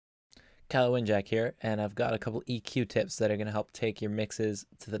Kyle Winjack here, and I've got a couple EQ tips that are going to help take your mixes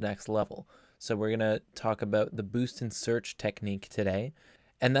to the next level. So we're going to talk about the boost and search technique today,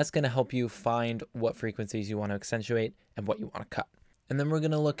 and that's going to help you find what frequencies you want to accentuate and what you want to cut. And then we're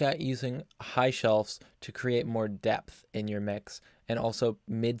going to look at using high shelves to create more depth in your mix, and also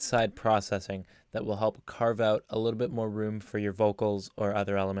mid-side processing that will help carve out a little bit more room for your vocals or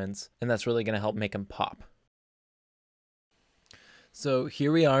other elements, and that's really going to help make them pop. So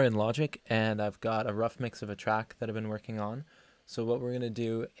here we are in Logic, and I've got a rough mix of a track that I've been working on. So what we're going to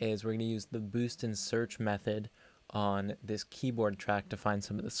do is we're going to use the boost and search method on this keyboard track to find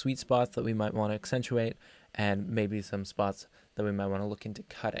some of the sweet spots that we might want to accentuate, and maybe some spots that we might want to look into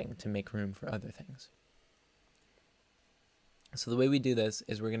cutting to make room for other things. So the way we do this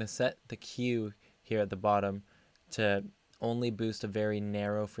is we're going to set the Q here at the bottom to only boost a very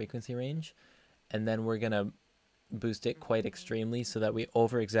narrow frequency range, and then we're going to boost it quite extremely so that we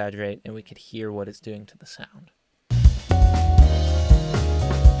over exaggerate and we could hear what it's doing to the sound.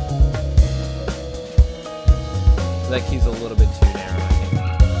 So that cue's a little bit too narrow, I think.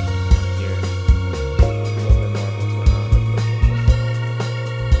 Here, a little bit more of what's going on.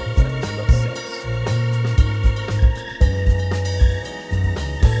 Set it to about 6.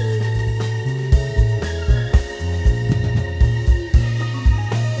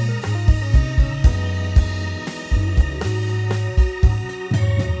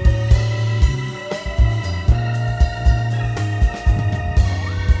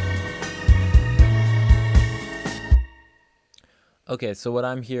 Okay, so what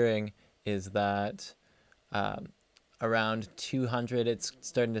I'm hearing is that around 200, it's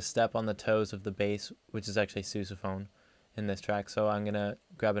starting to step on the toes of the bass, which is actually sousaphone in this track. So I'm going to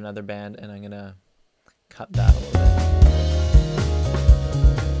grab another band and I'm going to cut that a little bit.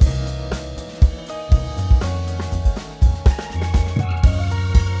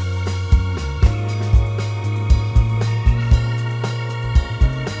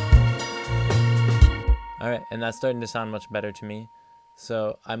 Alright, and that's starting to sound much better to me.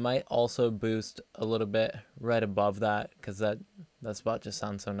 So I might also boost a little bit right above that, because that spot just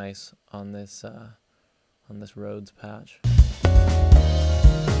sounds so nice on this Rhodes patch.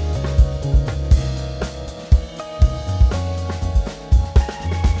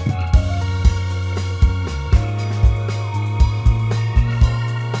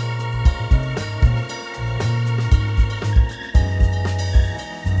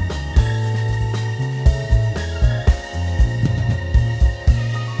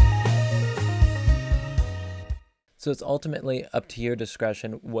 So it's ultimately up to your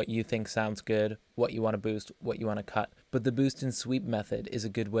discretion what you think sounds good, what you want to boost, what you want to cut. But the boost and sweep method is a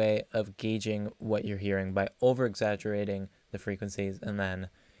good way of gauging what you're hearing by over-exaggerating the frequencies, and then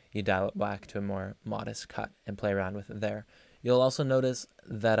you dial it back to a more modest cut and play around with it there. You'll also notice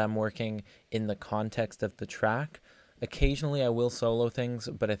that I'm working in the context of the track. Occasionally I will solo things,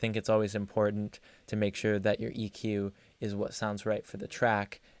 but I think it's always important to make sure that your EQ is what sounds right for the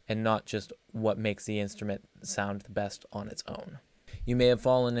track, and not just what makes the instrument sound the best on its own. You may have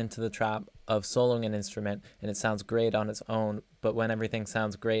fallen into the trap of soloing an instrument and it sounds great on its own, but when everything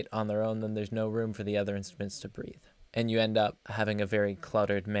sounds great on their own, then there's no room for the other instruments to breathe. And you end up having a very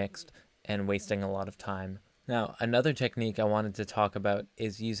cluttered mix and wasting a lot of time. Now, another technique I wanted to talk about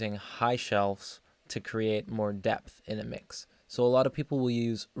is using high shelves to create more depth in a mix. So a lot of people will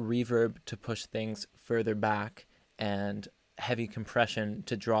use reverb to push things further back and heavy compression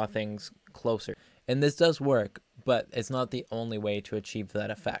to draw things closer. And this does work, but it's not the only way to achieve that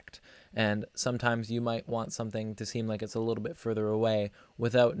effect. And sometimes you might want something to seem like it's a little bit further away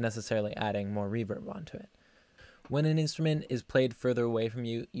without necessarily adding more reverb onto it. When an instrument is played further away from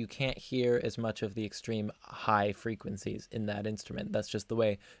you, you can't hear as much of the extreme high frequencies in that instrument. That's just the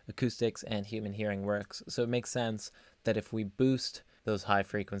way acoustics and human hearing works. So it makes sense that if we boost those high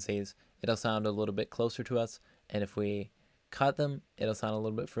frequencies, it'll sound a little bit closer to us, and if we cut them, it'll sound a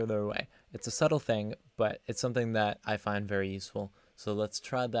little bit further away. It's a subtle thing, but it's something that I find very useful. So let's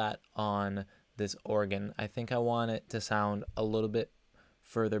try that on this organ. I think I want it to sound a little bit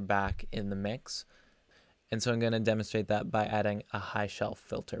further back in the mix. And so I'm going to demonstrate that by adding a high shelf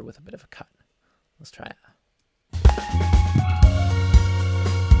filter with a bit of a cut. Let's try it.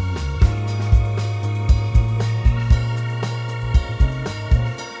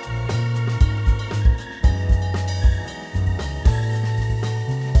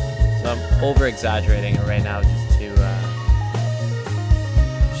 I'm over-exaggerating it right now just to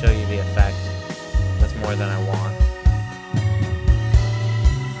show you the effect. That's more than I want.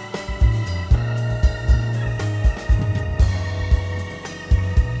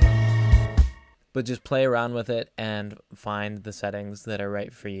 But just play around with it and find the settings that are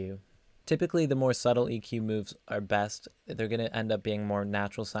right for you. Typically, the more subtle EQ moves are best. They're going to end up being more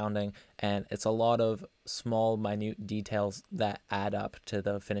natural sounding, and it's a lot of small, minute details that add up to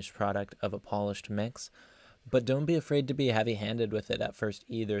the finished product of a polished mix. But don't be afraid to be heavy-handed with it at first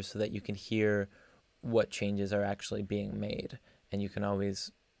either, so that you can hear what changes are actually being made. And you can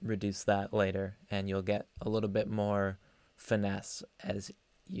always reduce that later, and you'll get a little bit more finesse as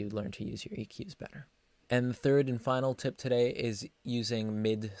you learn to use your EQs better. And the third and final tip today is using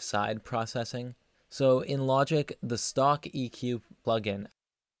mid-side processing. So in Logic, the stock EQ plugin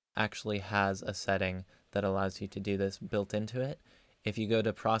actually has a setting that allows you to do this built into it. If you go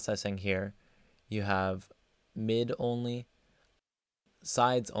to processing here, you have mid only,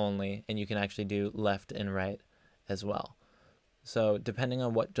 sides only, and you can actually do left and right as well. So depending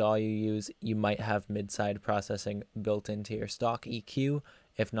on what DAW you use, you might have mid-side processing built into your stock EQ.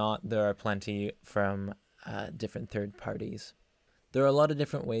 If not, there are plenty from different third parties. There are a lot of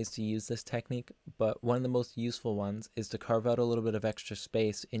different ways to use this technique, but one of the most useful ones is to carve out a little bit of extra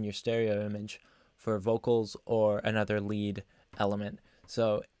space in your stereo image for vocals or another lead element.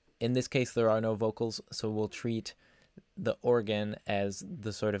 So in this case, there are no vocals, so we'll treat the organ as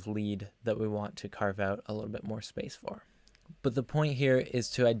the sort of lead that we want to carve out a little bit more space for. But the point here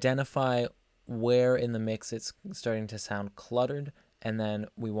is to identify where in the mix it's starting to sound cluttered, and then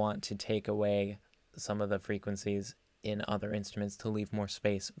we want to take away some of the frequencies in other instruments to leave more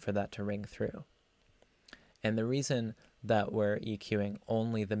space for that to ring through. And the reason that we're EQing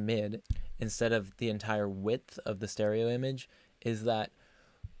only the mid instead of the entire width of the stereo image is that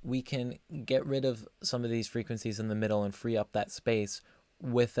we can get rid of some of these frequencies in the middle and free up that space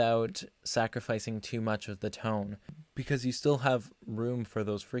without sacrificing too much of the tone, because you still have room for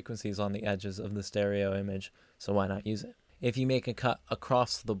those frequencies on the edges of the stereo image, so why not use it? If you make a cut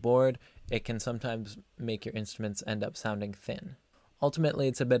across the board, it can sometimes make your instruments end up sounding thin. Ultimately,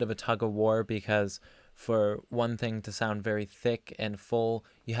 it's a bit of a tug of war, because for one thing to sound very thick and full,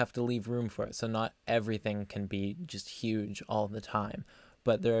 you have to leave room for it. So not everything can be just huge all the time,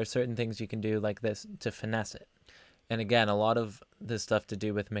 but there are certain things you can do like this to finesse it. And again, a lot of this stuff to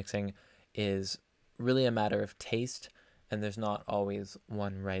do with mixing is really a matter of taste, and there's not always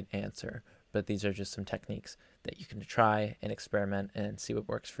one right answer, but these are just some techniques that you can try and experiment and see what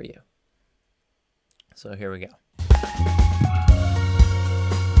works for you. So here we go.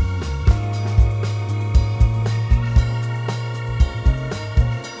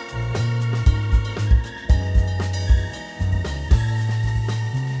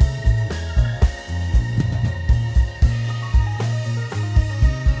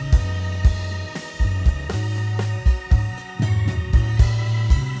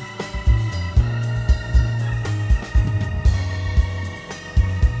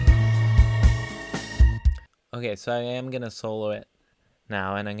 Okay, so I am going to solo it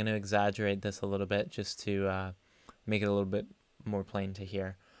now, and I'm going to exaggerate this a little bit just to make it a little bit more plain to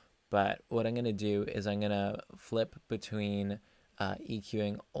hear. But what I'm going to do is I'm going to flip between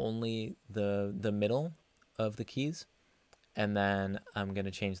EQing only the middle of the keys, and then I'm going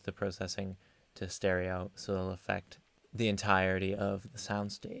to change the processing to stereo so it'll affect the entirety of the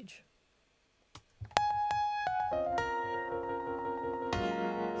soundstage.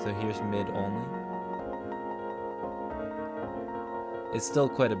 So here's mid only. It's still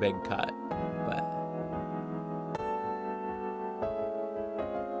quite a big cut, but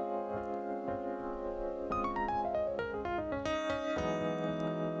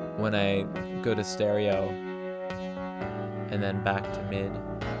when I go to stereo and then back to mid,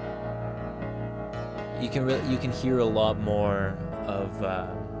 you can hear a lot more of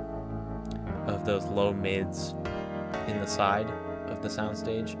those low mids in the side of the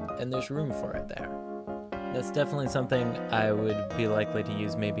soundstage, and there's room for it there. That's definitely something I would be likely to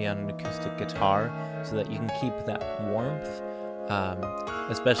use maybe on an acoustic guitar, so that you can keep that warmth,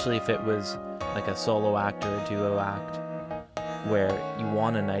 especially if it was like a solo act or a duo act, where you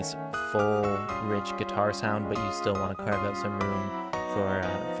want a nice, full, rich guitar sound, but you still want to carve out some room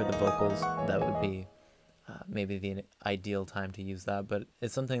for the vocals. That would be maybe the ideal time to use that, but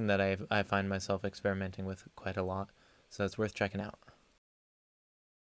it's something that I find myself experimenting with quite a lot, so it's worth checking out.